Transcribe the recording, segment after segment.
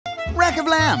Rack of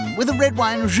lamb with a red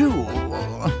wine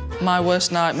jus. My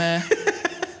worst nightmare.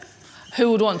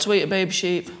 Who would want to eat a baby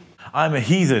sheep? I'm a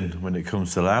heathen when it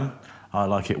comes to lamb. I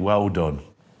like it well done.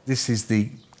 This is the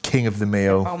king of the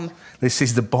meal. This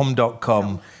is the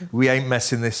bomb.com. We ain't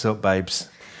messing this up, babes.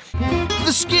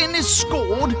 The skin is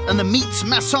scored and the meat's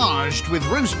massaged with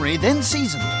rosemary, then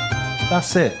seasoned.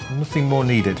 That's it. Nothing more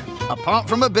needed. Apart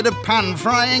from a bit of pan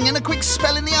frying and a quick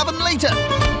spell in the oven later.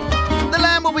 The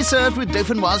lamb will be served with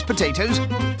dauphinoise potatoes.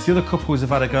 The other couples have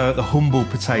had a go at the humble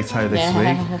potato this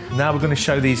week. Now we're going to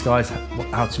show these guys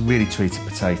how to really treat a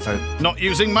potato. Not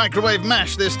using microwave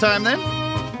mash this time, then?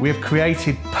 We have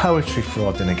created poetry for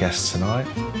our dinner guests tonight.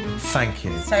 Thank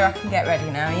you. So I can get ready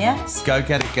now, yes? Go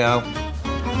get it, girl.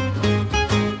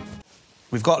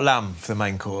 We've got lamb for the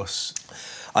main course.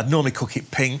 I'd normally cook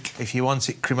it pink if you want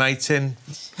it cremating,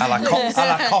 a la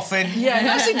coffin. Yeah,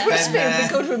 nice and crispy would be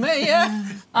good with me, yeah.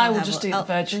 I will just eat the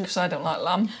veg because I don't like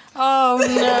lamb. Oh,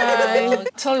 no.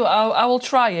 Tell you what, I will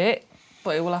try it,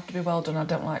 but it will have to be well done. I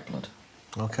don't like blood.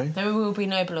 OK. There will be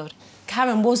no blood.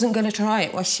 Karen wasn't going to try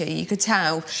it, was she? You could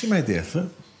tell. She made the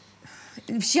effort.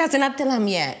 She hasn't had the lamb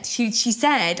yet. She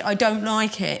said, I don't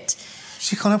like it.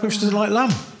 She can't help it if she doesn't like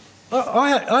lamb.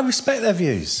 I respect their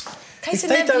views. Okay, if so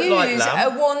they their don't like views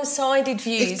lamb, are one-sided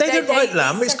views. If they don't like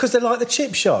lamb, it's because they like the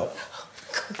chip shop.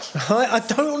 I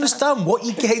don't understand what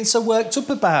you're getting so worked up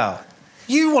about.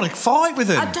 You want to fight with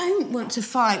them. I don't want to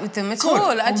fight with them at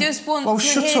all. I just want to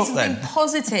hear something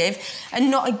positive and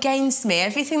not against me.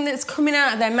 Everything that's coming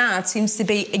out of their mouth seems to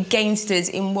be against us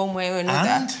in one way or another.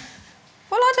 And?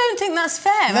 Well, I don't think that's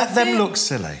fair. Let them look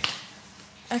silly.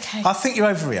 OK. I think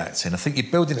you're overreacting. I think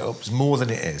you're building it up more than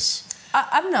it is.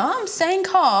 I'm not. I'm staying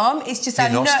calm. It's just I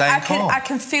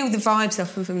can feel the vibes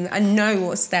off of them. I know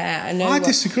what's there. I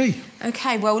disagree.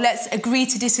 OK, well, let's agree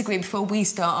to disagree before we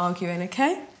start arguing,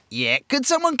 OK? Yeah, could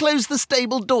someone close the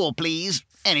stable door, please?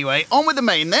 Anyway, on with the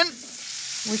main, then.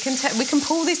 We can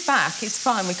pull this back. It's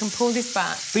fine. We can pull this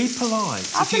back. Be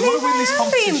polite. If you want to win this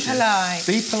competition, being polite.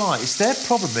 Be polite. It's their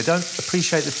problem. They don't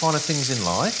appreciate the finer things in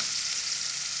life.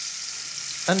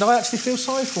 And I actually feel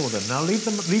sorry for them. Now, leave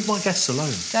my guests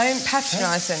alone. Don't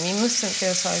patronise them. You mustn't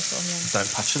feel sorry for them.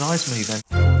 Don't patronise me, then.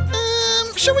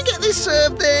 Shall we get this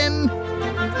served, then?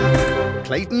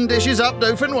 Clayton dishes up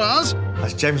dauphinoise.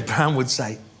 As James Brown would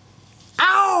say.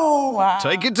 Ow! Wow.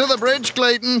 Take it to the bridge,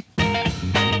 Clayton.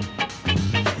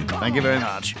 Thank you very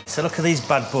much. So look at these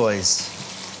bad boys.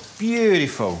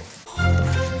 Beautiful.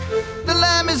 The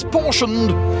lamb is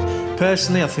portioned.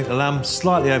 Personally, I think the lamb's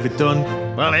slightly overdone.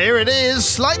 Well, here it is.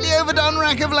 Slightly overdone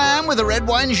rack of lamb with a red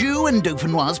wine jus and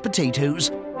dauphinoise potatoes.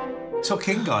 Tuck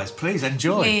in, guys. Please,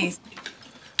 enjoy. Please.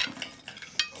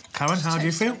 Karen, how do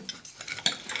you feel?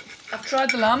 I've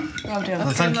tried the lamb. Well done.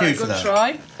 Well, thank you for that.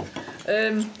 Try.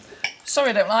 Sorry,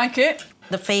 I don't like it.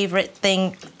 The favourite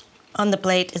thing on the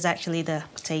plate is actually the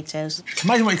potatoes. It's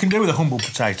amazing what you can do with a humble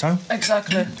potato.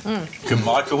 Exactly. You can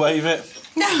microwave it.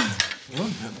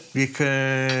 You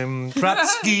can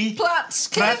Platsky.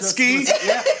 Platsky.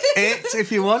 Yeah. It,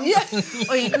 if you want. Yeah.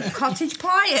 Or you could cottage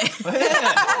pie it.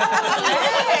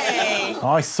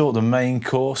 I thought the main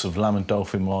course of lamb and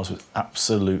dauphinoise was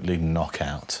absolutely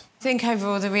knockout. I think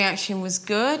overall the reaction was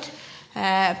good,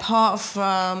 apart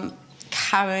from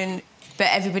Karen, but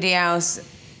everybody else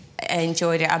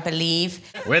enjoyed it, I believe.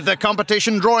 With the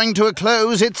competition drawing to a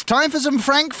close, it's time for some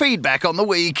frank feedback on the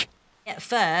week. At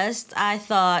first, I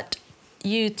thought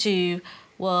you two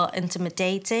were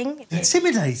intimidating.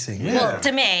 Intimidating? Yeah. Well,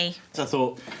 to me. I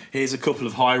thought, here's a couple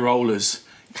of high rollers.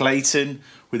 Clayton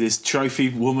with his trophy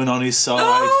woman on his side.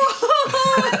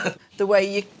 Oh! The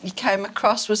way you came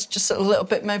across was just a little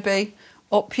bit maybe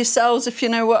up yourselves, if you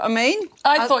know what I mean.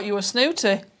 I thought you were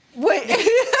snooty. Wait.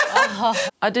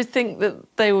 I did think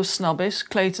that they were snobbish.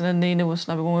 Clayton and Nina were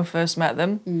snobby when we first met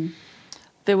them.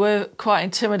 They were quite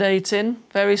intimidating,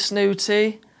 very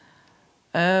snooty.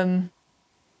 And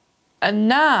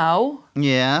now...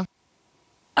 Yeah?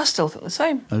 I still think the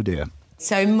same. Oh, dear.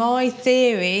 So my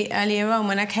theory earlier on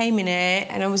when I came in here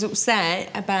and I was upset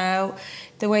about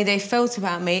the way they felt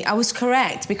about me, I was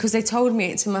correct because they told me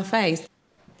it to my face.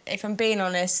 If I'm being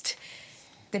honest,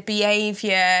 the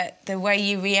behaviour, the way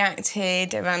you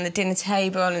reacted around the dinner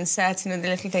table and certain of the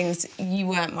little things, you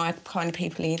weren't my kind of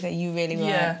people either. You really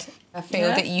weren't. I feel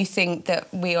that you think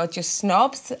that we are just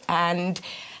snobs and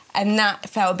that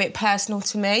felt a bit personal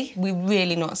to me. We're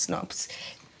really not snobs.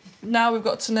 Now we've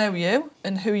got to know you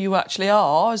and who you actually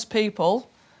are as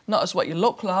people, not as what you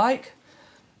look like.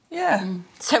 Yeah.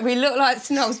 So we look like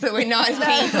snobs, but we're nice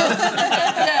people.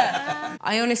 Yeah.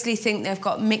 I honestly think they've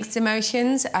got mixed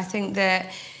emotions. I think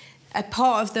that A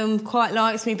part of them quite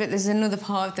likes me, but there's another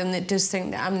part of them that does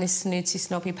think that I'm this snooty,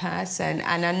 snobby person,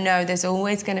 and I know there's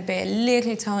always going to be a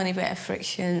little tiny bit of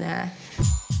friction there.